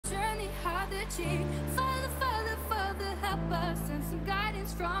cheat. Father, Father, Father, help us, and some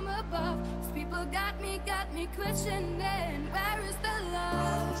guidance from above. These people got me questioning, where is the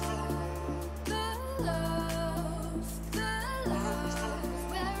love? The love, the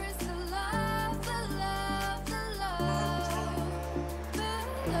love. Where is the love, the love, the love? The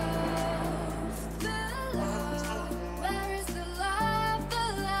love, the love. Where is the love, the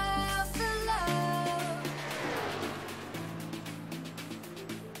love, the love?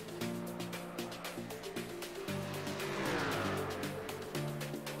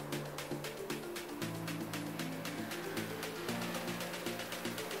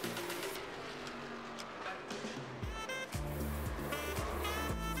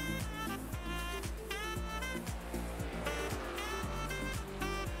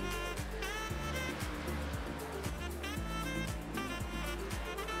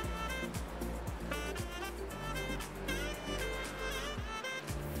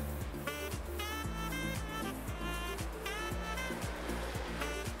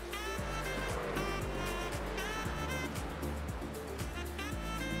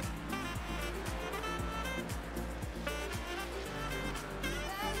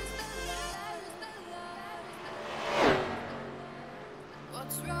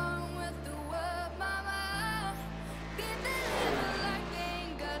 What's wrong with the world, mama? People live like they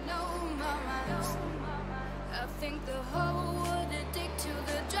ain't got no mama. I think the whole would addict to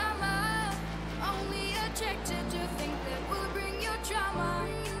the drama. Only attracted to think that will bring you trauma.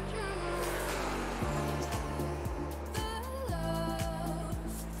 The love,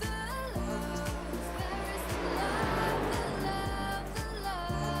 the love. Where is the love, the love, the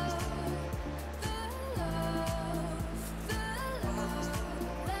love? The love, the love.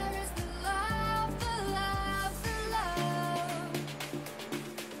 Where is the love, the love, the love?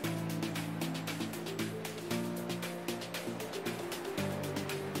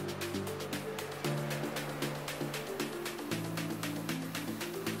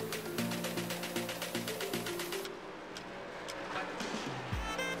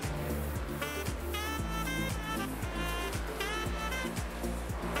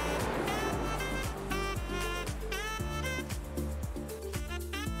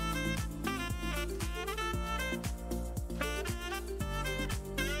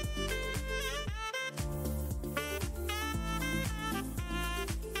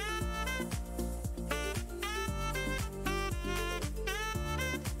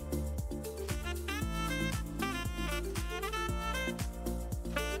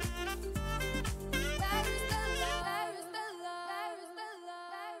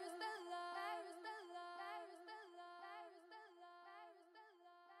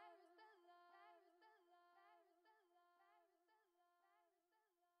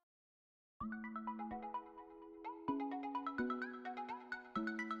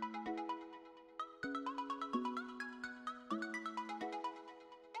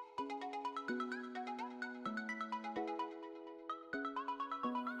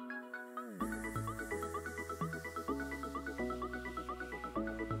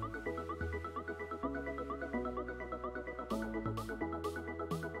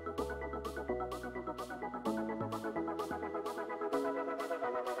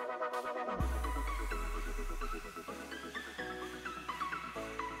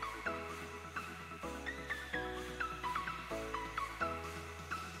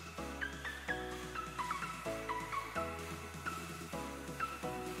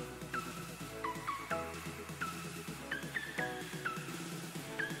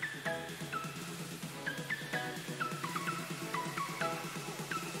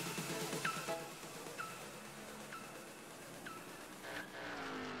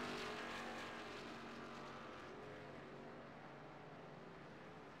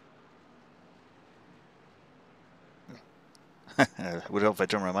 I would hope if I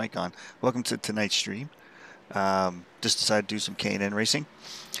turn my mic on. Welcome to tonight's stream. Just decided to do some K&N racing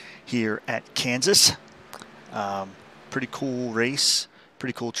here at Kansas. Pretty cool race,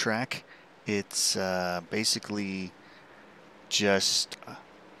 pretty cool track. It's basically just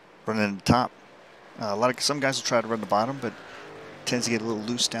running at the top. Some guys will try to run the bottom, but it tends to get a little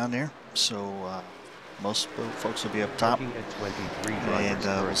loose down there. So most folks will be up top, and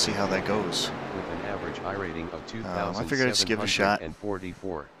we'll see how that goes. With an average iRating of I figured I'd just give it a shot.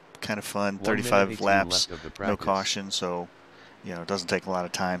 Kind of fun. 35 laps, no caution, so it doesn't take a lot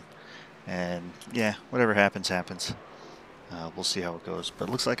of time. And yeah, whatever happens, happens. We'll see how it goes. But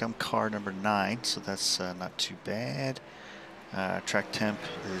it looks like I'm car number 9, so that's not too bad. Track temp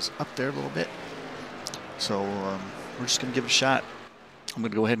is up there a little bit, so we're just gonna give it a shot. I'm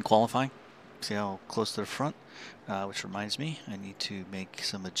gonna go ahead and qualify, see how close to the front. which reminds me, I need to make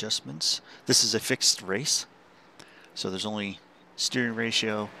some adjustments. This is a fixed race, so there's only steering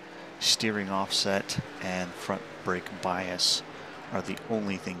ratio, steering offset, and front brake bias are the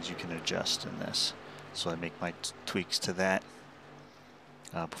only things you can adjust in this. So I make my tweaks to that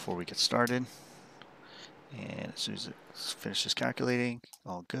before we get started. And as soon as it finishes calculating,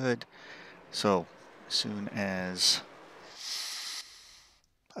 all good. So as soon as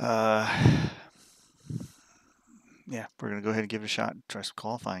yeah, we're going to go ahead and give it a shot and try some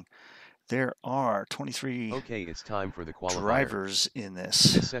qualifying. There are 23 Okay, it's time for the qualifier. drivers in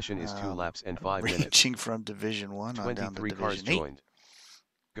this. This session is 2 laps and 5 minutes. Ranging from Division 1 on down to 23 cars Division 8. joined.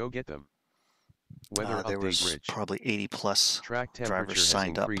 Go get them. Weather There update was rich. probably 80 plus Track temperature drivers has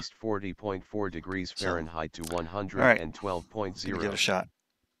signed up. increased 40.4 degrees Fahrenheit to All right, 112.0. give it a shot.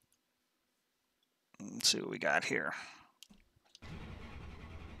 Let's see what we got here.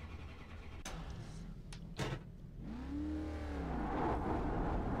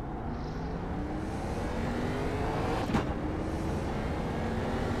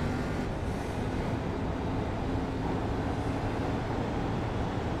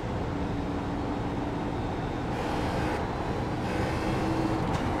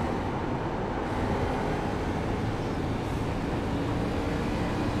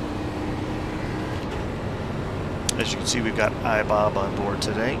 As you can see, we've got iBob on board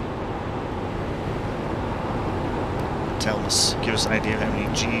today. Give us an idea of how many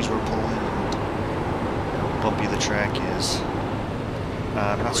G's we're pulling and how bumpy the track is.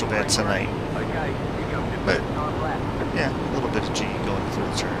 Not so bad tonight, but yeah, a little bit of G going through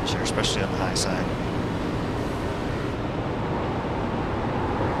the turns here, especially on the high side.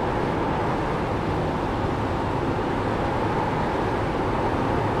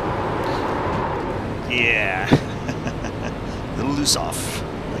 Yeah. Little loose off,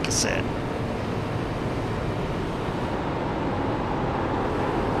 like I said.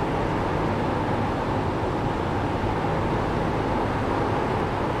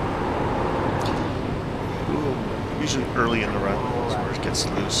 Usually early in the run is where it gets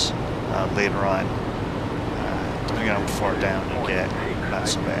loose. Later on, depending on how far down you get, not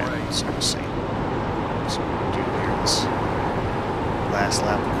so bad. So we'll see. So we'll do here this last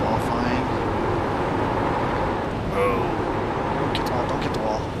lap of qualifying. Oh, don't get the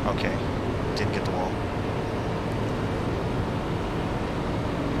wall. Okay, didn't get the wall.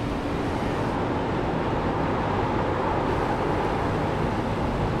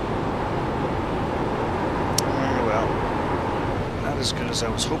 Well, not as good as I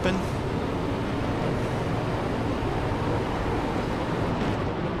was hoping.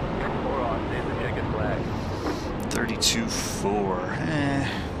 We're on, save the checkered flag. 32.4.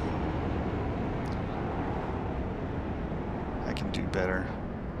 I can do better.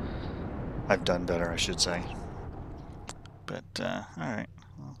 I've done better, I should say. But, alright.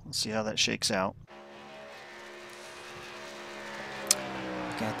 Well, let's see how that shakes out.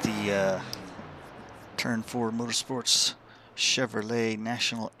 Got the Turn 4 Motorsports Chevrolet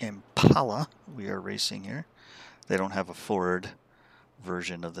National Impala we are racing here. They don't have a Ford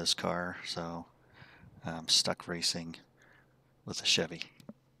version of this car, so I'm stuck racing with a Chevy.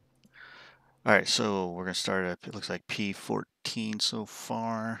 Alright, so we're going to start at, it looks like P14 so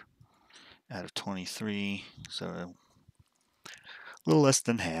far out of 23, so a little less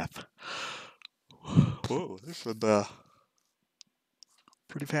than half. Whoa, there's some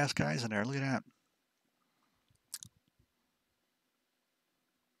pretty fast guys in there. Look at that.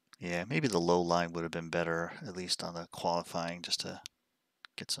 Yeah, maybe the low line would have been better, at least on the qualifying, just to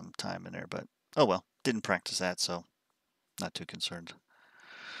get some time in there. But, oh well, didn't practice that, so not too concerned.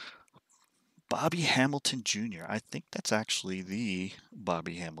 Bobby Hamilton Jr. I think that's actually the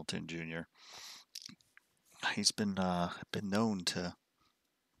Bobby Hamilton Jr. He's been known to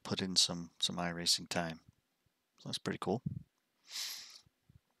put in some iRacing time. So that's pretty cool.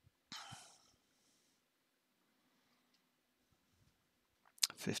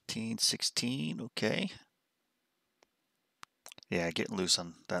 $15, $16, okay. Yeah, getting loose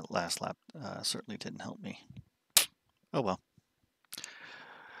on that last lap certainly didn't help me. Oh well.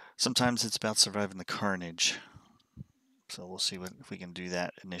 Sometimes it's about surviving the carnage. So we'll see if we can do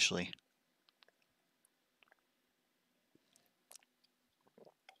that initially.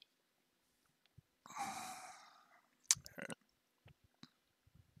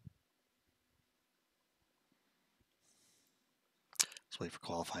 Let's wait for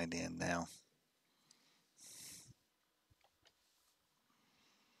qualifying to end now.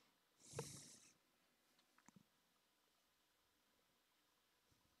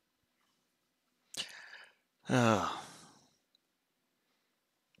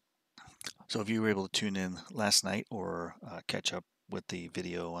 So if you were able to tune in last night or catch up with the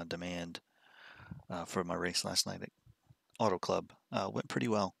video on demand for my race last night at Auto Club, went pretty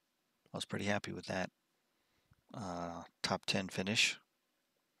well. I was pretty happy with that. Top 10 finish.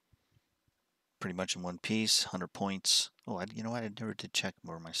 Pretty much in one piece, 100 points. Oh, you know what? I never did check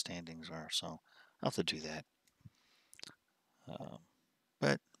where my standings are, so I'll have to do that.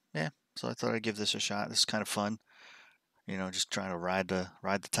 But yeah, so I thought I'd give this a shot. This is kind of fun. You know, just trying to ride the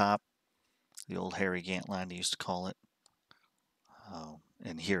top. The old Harry Gant line, they used to call it.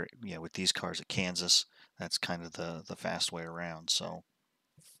 And here, yeah, with these cars at Kansas, that's kind of the fast way around. So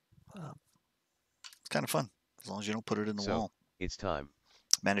it's kind of fun as long as you don't put it in the wall. It's time.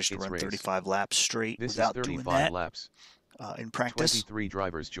 Managed to run 35 laps straight without doing that. Laps. In practice. 23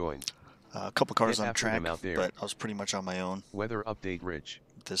 drivers joined. A couple cars on track, but I was pretty much on my own. Weather update, Rich.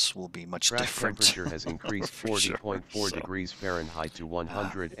 This will be much Track different. Temperature has increased 40.4 degrees Fahrenheit to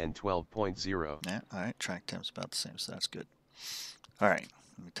 112.0. Yeah, all right. Track temp's about the same, so that's good. All right,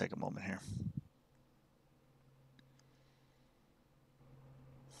 let me take a moment here.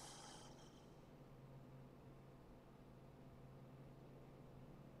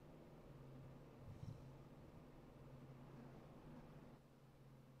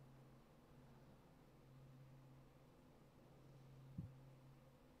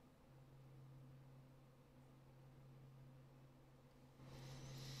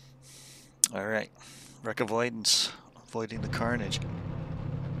 All right, wreck avoidance, avoiding the carnage.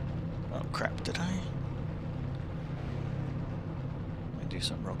 Oh crap, did I? Let me do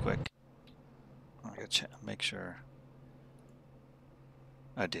something real quick. I gotta make sure.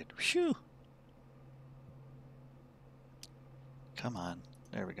 I did. Phew. Come on,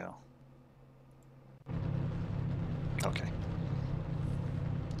 there we go. Okay.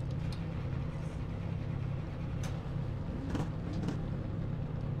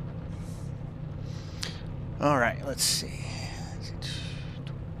 All right, let's see.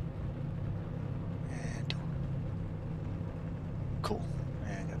 And cool.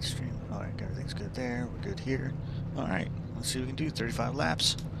 And got the stream. All right, everything's good there. We're good here. All right, let's see what we can do. 35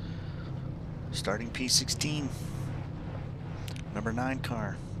 laps. Starting P16. Number 9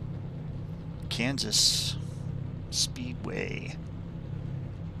 car. Kansas Speedway.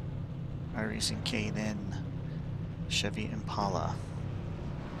 iRacing K&N Chevy Impala.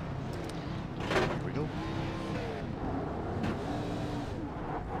 Here we go.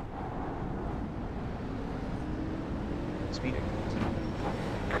 Speeding.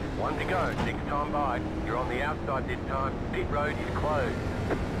 1 to go, 6 time by. You're on the outside this time. Pit road is closed.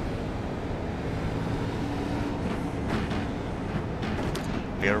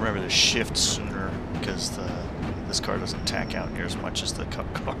 You gotta remember to shift sooner because this car doesn't tack out near as much as the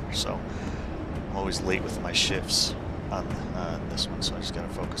Cup car, so I'm always late with my shifts on this one, so I just gotta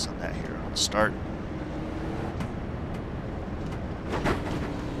focus on that here on start.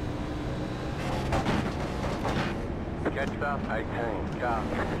 Catch up, 18, car.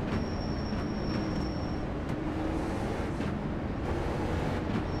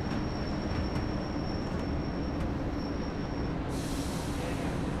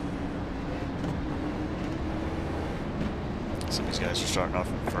 Some of these guys are starting off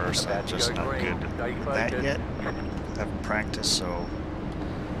in first. I'm just not good at that yet. I haven't practiced, so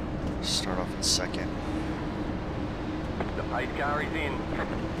start off in second. The pace car is in.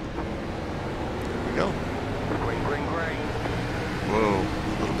 There we go. Green, green, green. Whoa,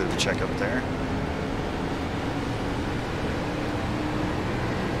 a little bit of a checkup there.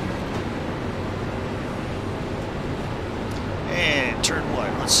 And turn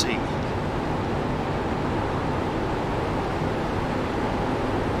 1, let's see.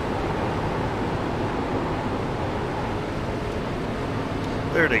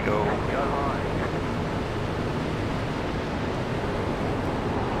 There they go.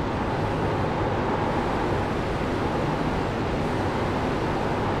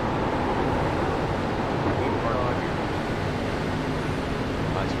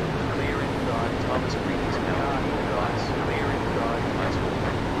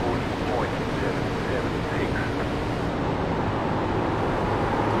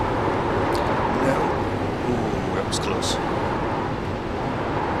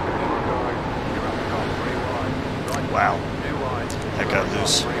 Wow, that got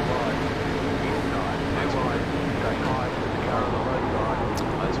loose.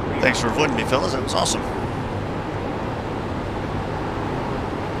 Thanks for avoiding me, fellas. That was awesome.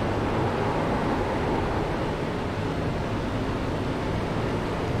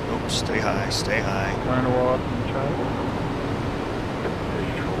 Oh, stay high, stay high. Trying to walk and try.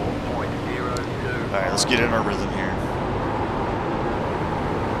 All right, let's get in our rhythm here.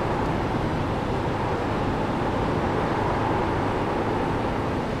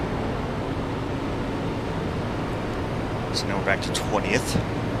 So now we're back to 20th.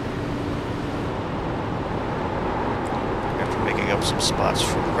 After making up some spots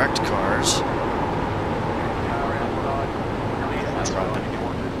for the wrecked cars. Dropping.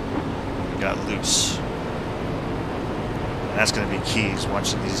 We got loose. And that's going to be key, is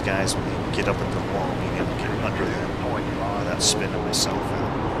watching these guys when they get up into the wall, being able to get under them without spinning myself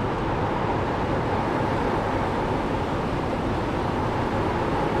out.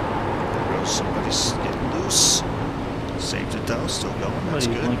 There goes somebody's getting loose. Saved it though, still going. That's Somebody's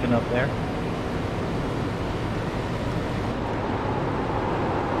good. linking up there.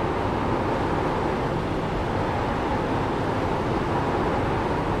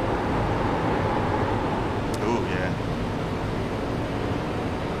 Oh yeah.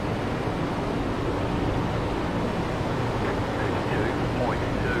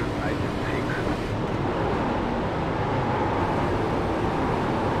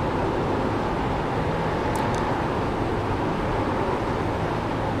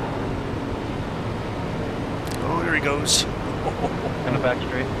 Oh, there he goes. Coming back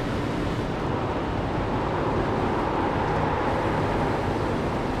straight.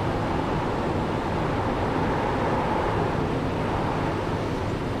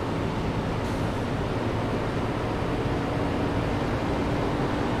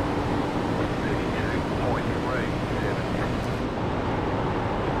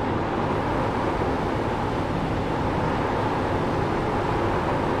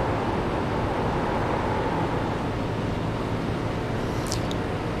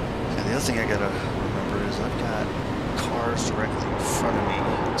 And the other thing I gotta remember is I've got cars directly in front of me,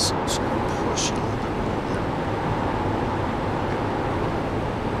 so I'm just gonna push a little bit more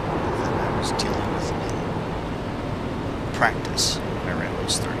than I was dealing with in practice when I ran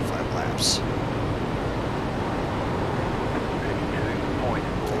those 35 laps.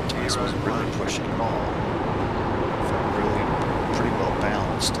 I wasn't really pushing at all. Felt really pretty well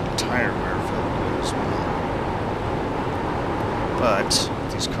balanced, and the tire wear felt good as well. But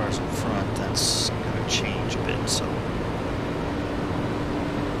with these cars in front, that's going to change a bit, so.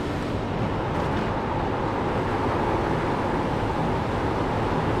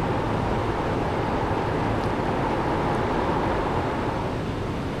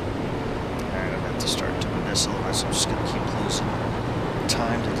 Alright, I'm going to have to start doing this, otherwise I'm just going to keep losing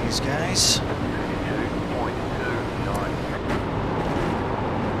time to these guys.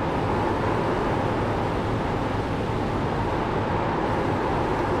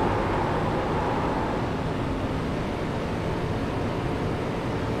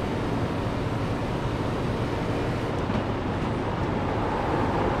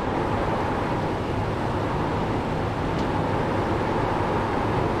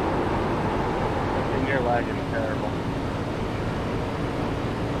 Your lag is terrible.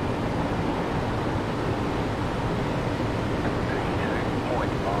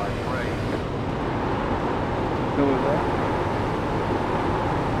 Who was that?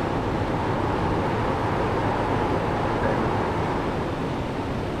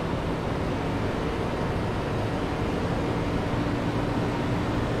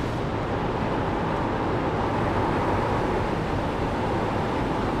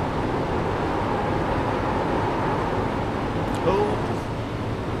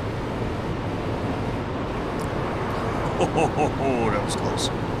 Oh, that was close.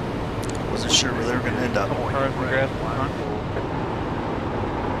 Wasn't sure where they were going to end up. Couple cars and grass in front.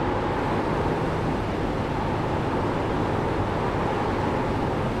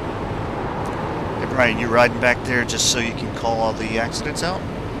 Hey Brian, you riding back there just so you can call all the accidents out?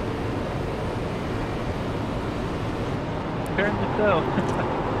 Apparently so.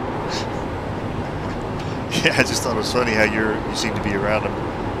 Yeah, I just thought it was funny how you seem to be around them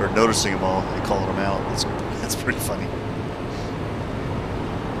or noticing them all and calling them out. That's pretty funny.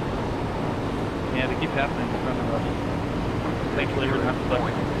 Yeah, they keep happening in front of us. Thankfully, we're not stuck.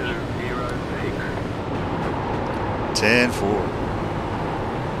 10-4.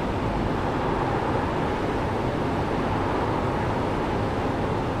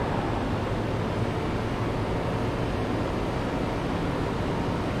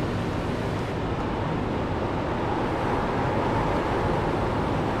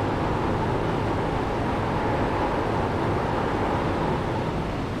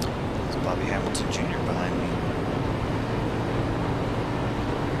 Bobby Hamilton Jr. behind me.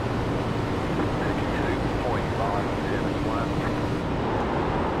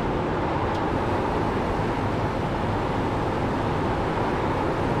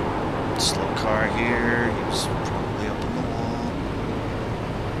 Slow car here. He was probably up on the wall.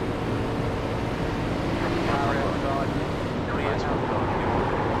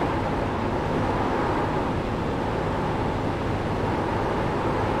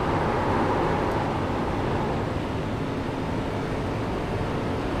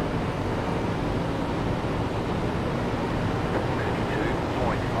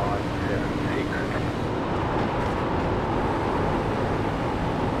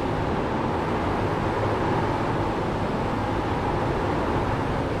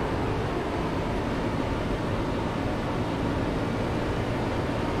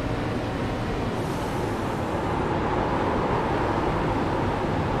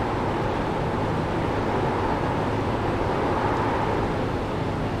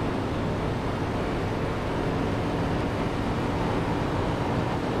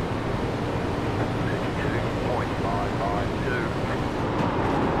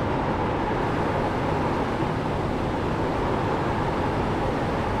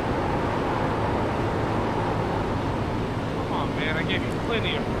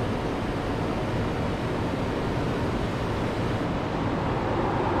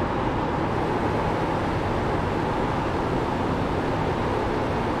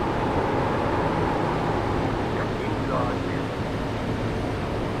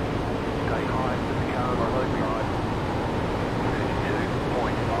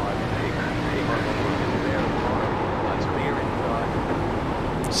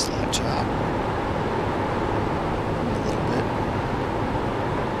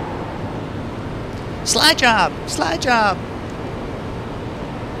 Slide job! Slide job!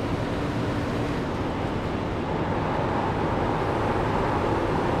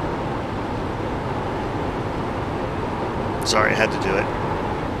 Sorry, I had to do it.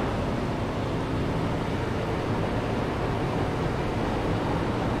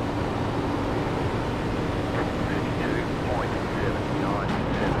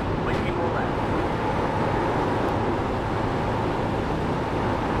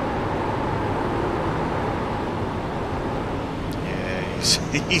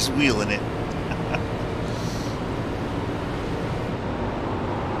 He's wheeling it.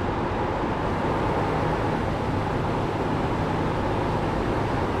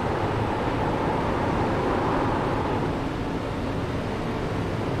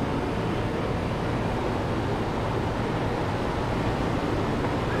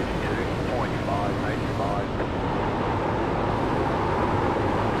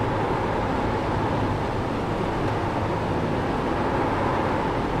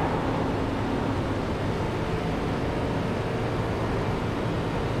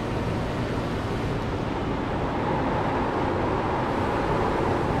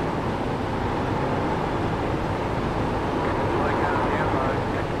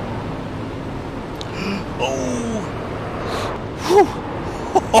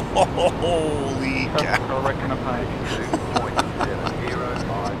 Holy cow.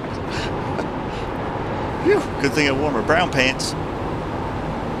 Phew, good thing I wore my brown pants.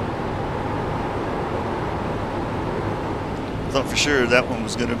 Thought for sure that one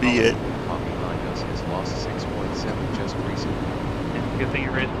was going to be it. Behind us has lost 6.7 just recently. It's a good thing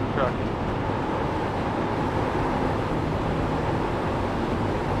you raced the truck.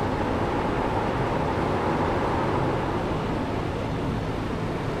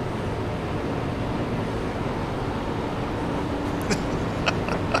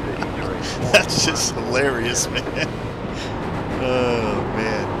 That's just hilarious, man. Oh,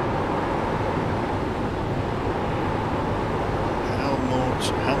 man.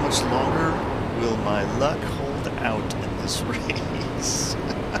 How much longer will my luck hold out in this race?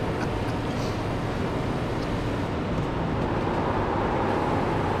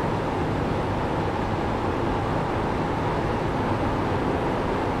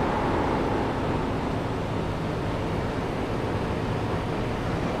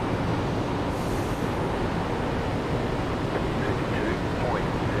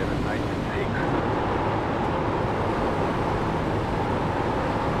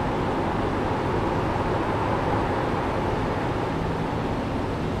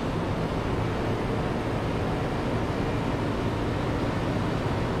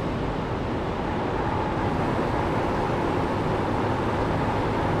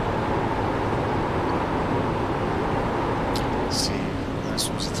 Let's see, last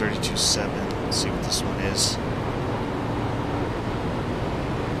one was 32.7. Let's see what this one is.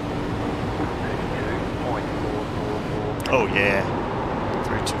 Oh yeah,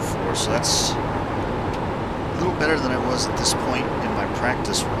 32.4. So that's a little better than I was at this point in my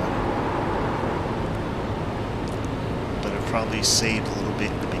practice run. But I probably saved a little bit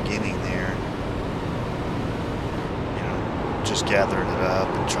in the beginning there. You know, just gathering it up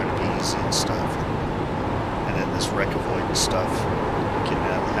and trying to be easy and stuff. And then this wreck avoidance stuff,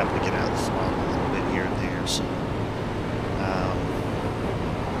 having to get out of the throttle a little bit here and there.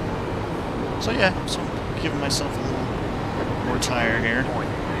 So yeah, so I'm giving myself a little more tire here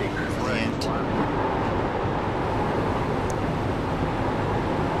for the end.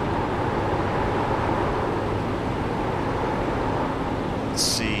 Let's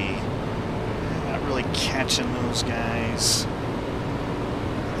see, not really catching those guys,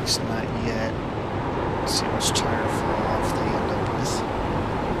 at least not yet. Let's see how much tire fall off they end up with.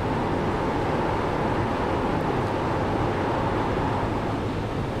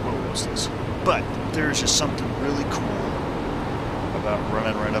 What was this? But there's just something really cool about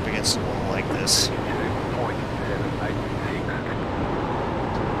running right up against the wall like this.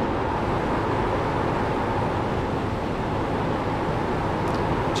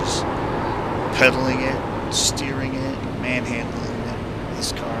 Just pedaling it, steering it, manhandling it,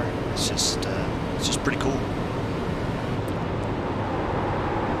 this car. It's just pretty cool.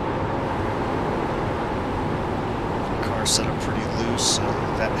 The car's set up pretty loose, so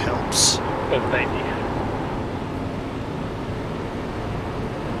that helps. Oh, thank you.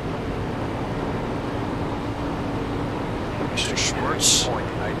 Mr. Schwartz.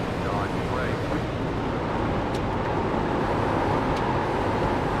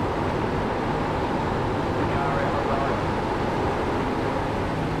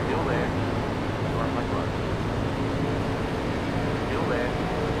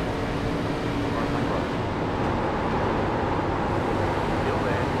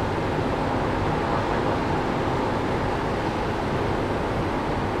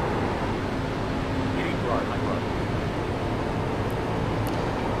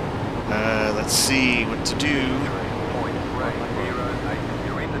 let's see what to do.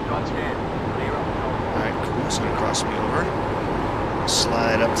 Alright, cool. It's going to cross me over.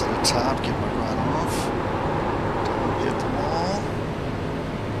 Slide up to the top, get my run off. Don't hit the wall.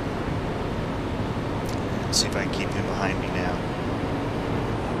 And see if I can keep him behind me now.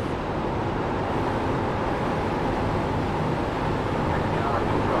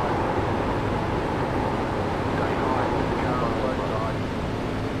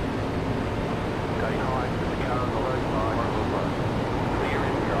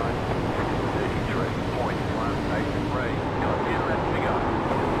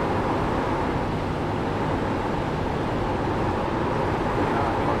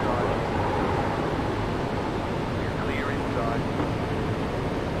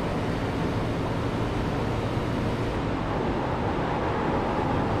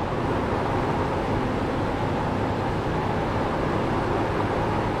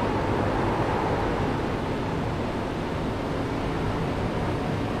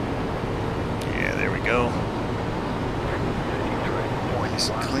 Go. Nice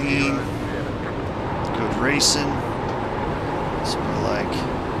and clean. Good racing. Sort of like a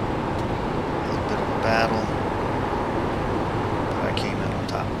little bit of a battle. But I came in on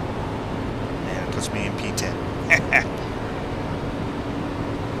top. And it puts me in P10.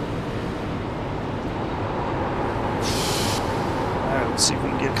 Alright, let's see if we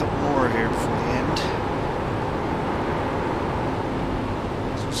can get a couple more here before the end.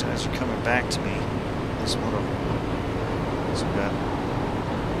 These guys are coming back to me. This one of them. So we've got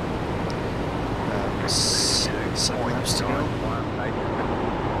 7 laps to go.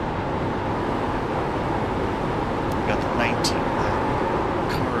 We've got the 19. The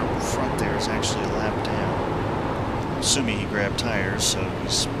car up in front there is actually a lap down. I'm assuming he grabbed tires, so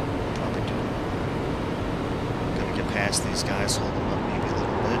he's probably gonna get past these guys, hold them up maybe a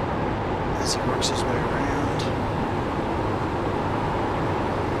little bit as he works his way around.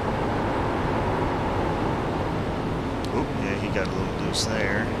 Got a little loose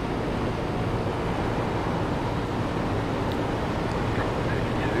there.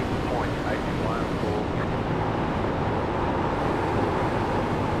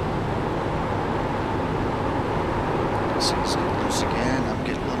 So he's getting loose again. I'm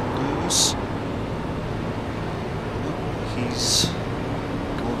getting a little loose. He's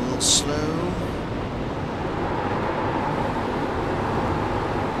going a little slow.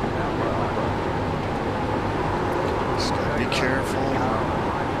 Careful.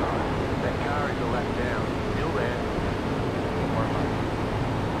 That car is a lap down. Still there.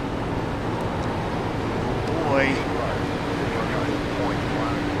 Oh boy.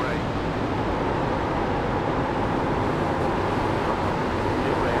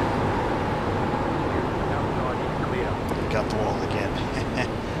 Got the wall again.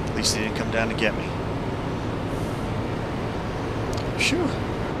 At least he didn't come down to get me. Phew.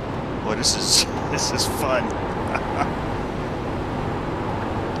 Boy, this is fun.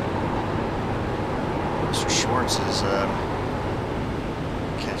 Mr. Schwartz is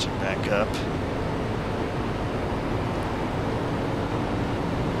catching back up.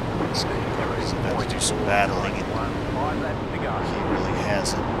 He's about to do some battling, and he really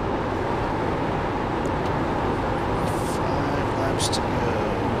hasn't. 5 laps to go.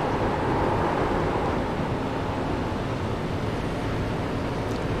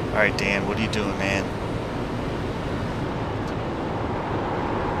 All right, Dan, what are you doing, man?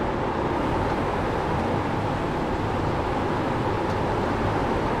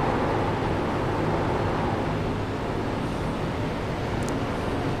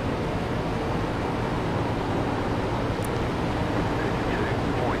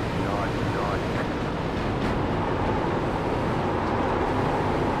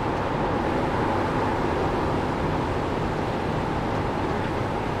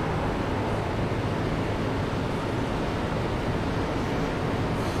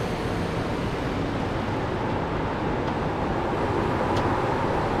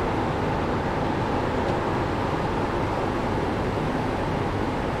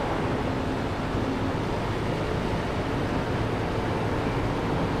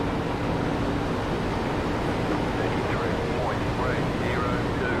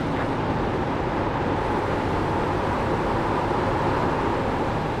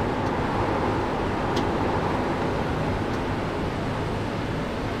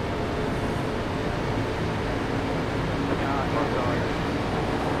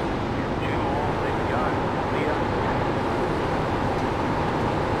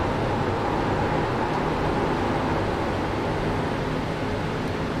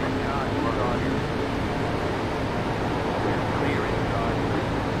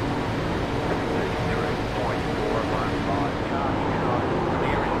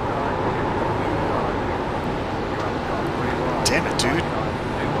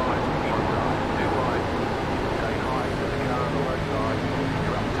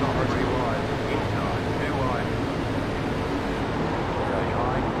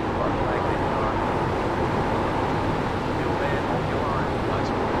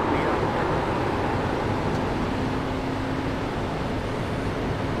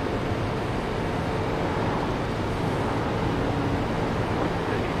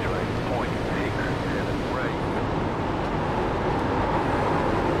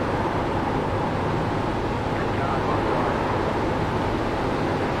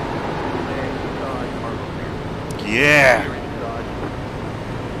 Yeah.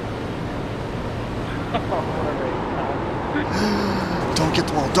 Don't get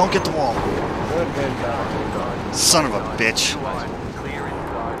the wall. Don't get the wall. Son of a bitch.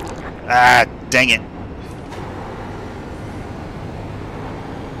 Ah, dang it.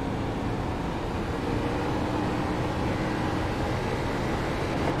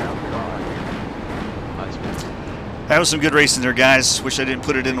 That was some good racing there, guys. Wish I didn't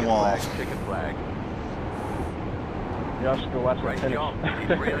put it in the wall.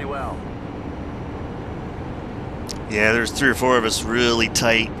 Really well. Yeah, there's 3 or 4 of us really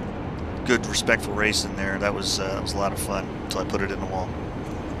tight, good, respectful racing there. That was a lot of fun until I put it in the wall.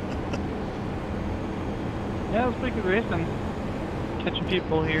 Yeah, it was pretty good racing. Catching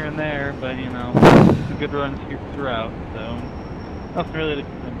people here and there, but you know, some good runs here throughout, so nothing really to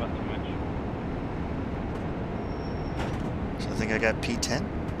complain about too much. So I think I got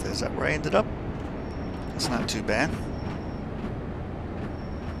P10. Is that where I ended up? That's not too bad.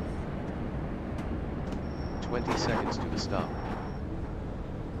 20 seconds to the stop.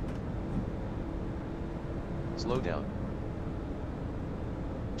 Slow down.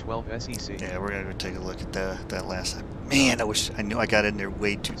 12 SEC. Yeah, we're gonna go take a look at that last time. Man, I knew I got in there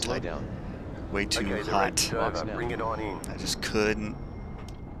way too Slow tight. down. Way too Okay, the hot. race is over. Bring it on in. I just couldn't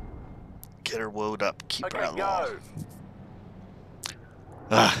get her woed up, keep her out of the wall.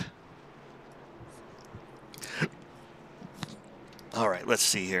 Ugh. All right, let's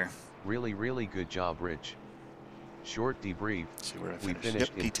see here. Really, really good job, Rich. Short debrief. See where I We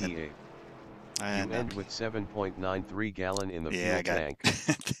finished. finished Yep, in P10. T8. You end with 7.93 gallon in the Yeah, I fuel got tank.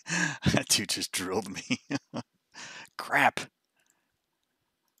 that dude just drilled me. Crap.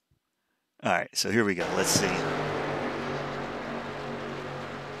 All right, so here we go. Let's see.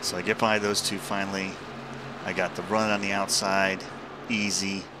 So I get by those two finally. I got the run on the outside.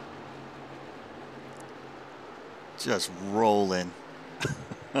 Easy. Just rolling.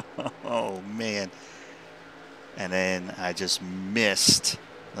 Oh, man. And then I just missed.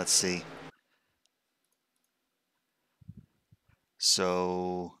 Let's see.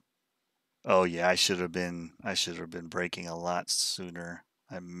 So, oh yeah, I should have been braking a lot sooner.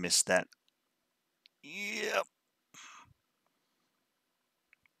 I missed that. Yep.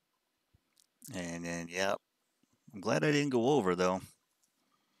 And then, yep. I'm glad I didn't go over though.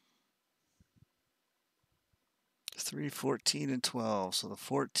 3, 14, and 12. So the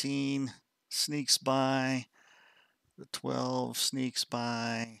 14 sneaks by. The 12 sneaks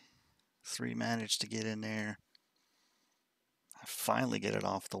by. 3 managed to get in there. I finally get it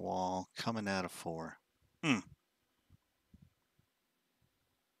off the wall, coming out of 4.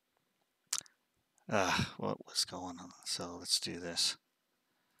 What was going on? So let's do this.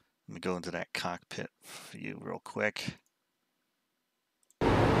 Let me go into that cockpit view real quick.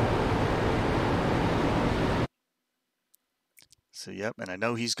 So, yep, and I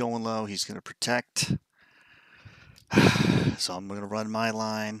know he's going low. He's going to protect. So I'm going to run my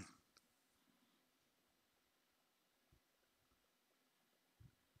line.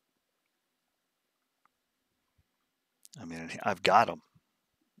 I mean, I've got him.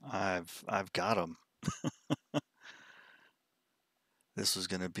 I've got him. This was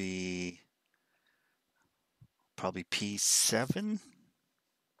going to be probably P7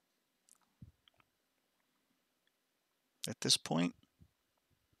 at this point.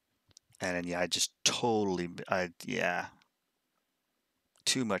 And then, yeah, I just totally, yeah,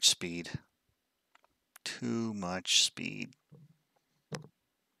 too much speed. Too much speed.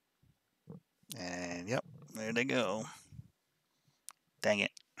 And, yep, there they go. Dang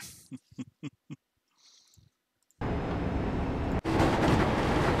it.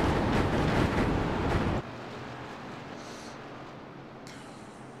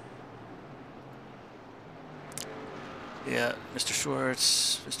 Yeah, Mr.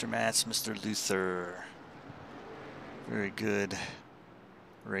 Schwartz, Mr. Matz, Mr. Luther. Very good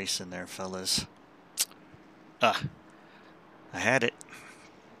racing there, fellas. I had it.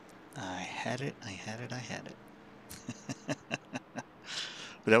 I had it.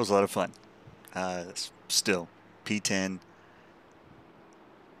 But that was a lot of fun. Still, P10.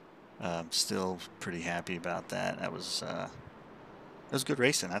 Still pretty happy about that. That was good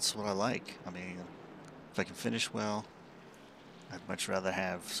racing. That's what I like. I mean, if I can finish well, I'd much rather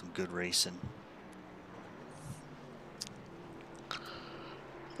have some good racing.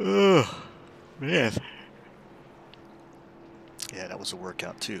 Oh, man. Yeah, that was a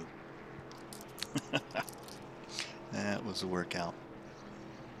workout too. That was a workout.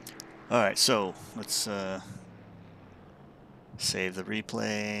 All right, so let's save the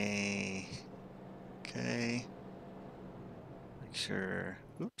replay. Okay. Make sure.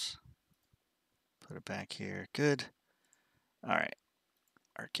 Oops. Put it back here. Good. All right.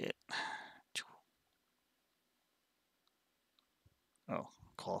 Arc it. Oh,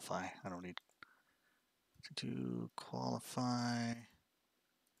 qualify. I don't need to do qualify.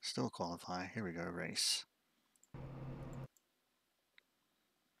 Still qualify. Here we go. Race.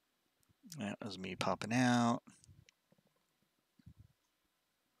 That was me popping out.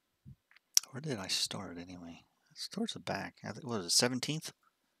 Where did I start anyway? It's towards the back. I think, what was it, 17th?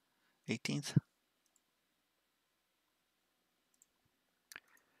 18th?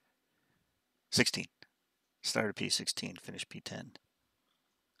 16. Started P16, finished P10.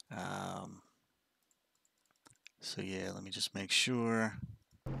 So yeah, let me just make sure.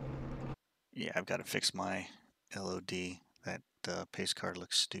 Yeah, I've got to fix my LOD. That pace card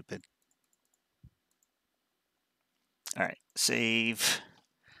looks stupid. All right, save.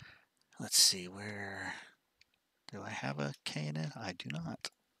 Let's see, where do I have a K&N? I do not.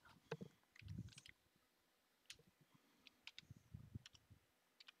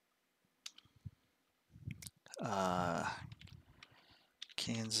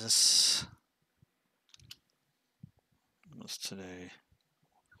 Kansas. What's today?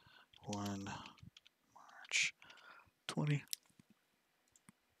 1 March 20.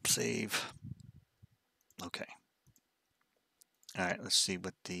 Save. Okay. All right, let's see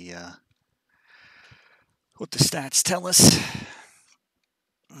what the stats tell us.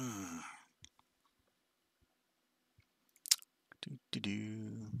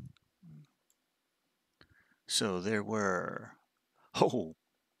 So there were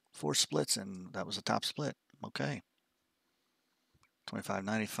 4 splits, and that was a top split. Okay.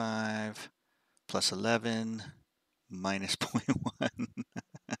 25.95 plus 11 minus 0.1.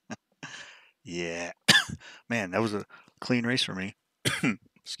 Yeah. Man, that was a clean race for me.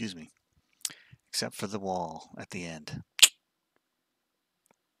 Excuse me. Except for the wall at the end.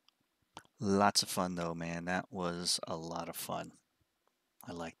 Lots of fun, though, man. That was a lot of fun.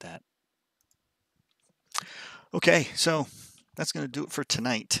 I like that. Okay, so that's going to do it for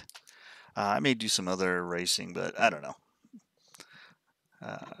tonight. I may do some other racing, but I don't know.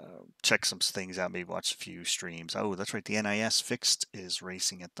 Check some things out, maybe watch a few streams. Oh, that's right. The NIS Fixed is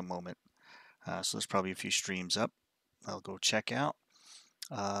racing at the moment. So there's probably a few streams up. I'll go check out.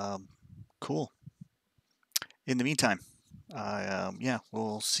 Cool. In the meantime, yeah,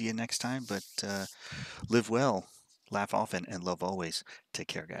 we'll see you next time. But live well, laugh often, and love always. Take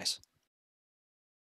care, guys.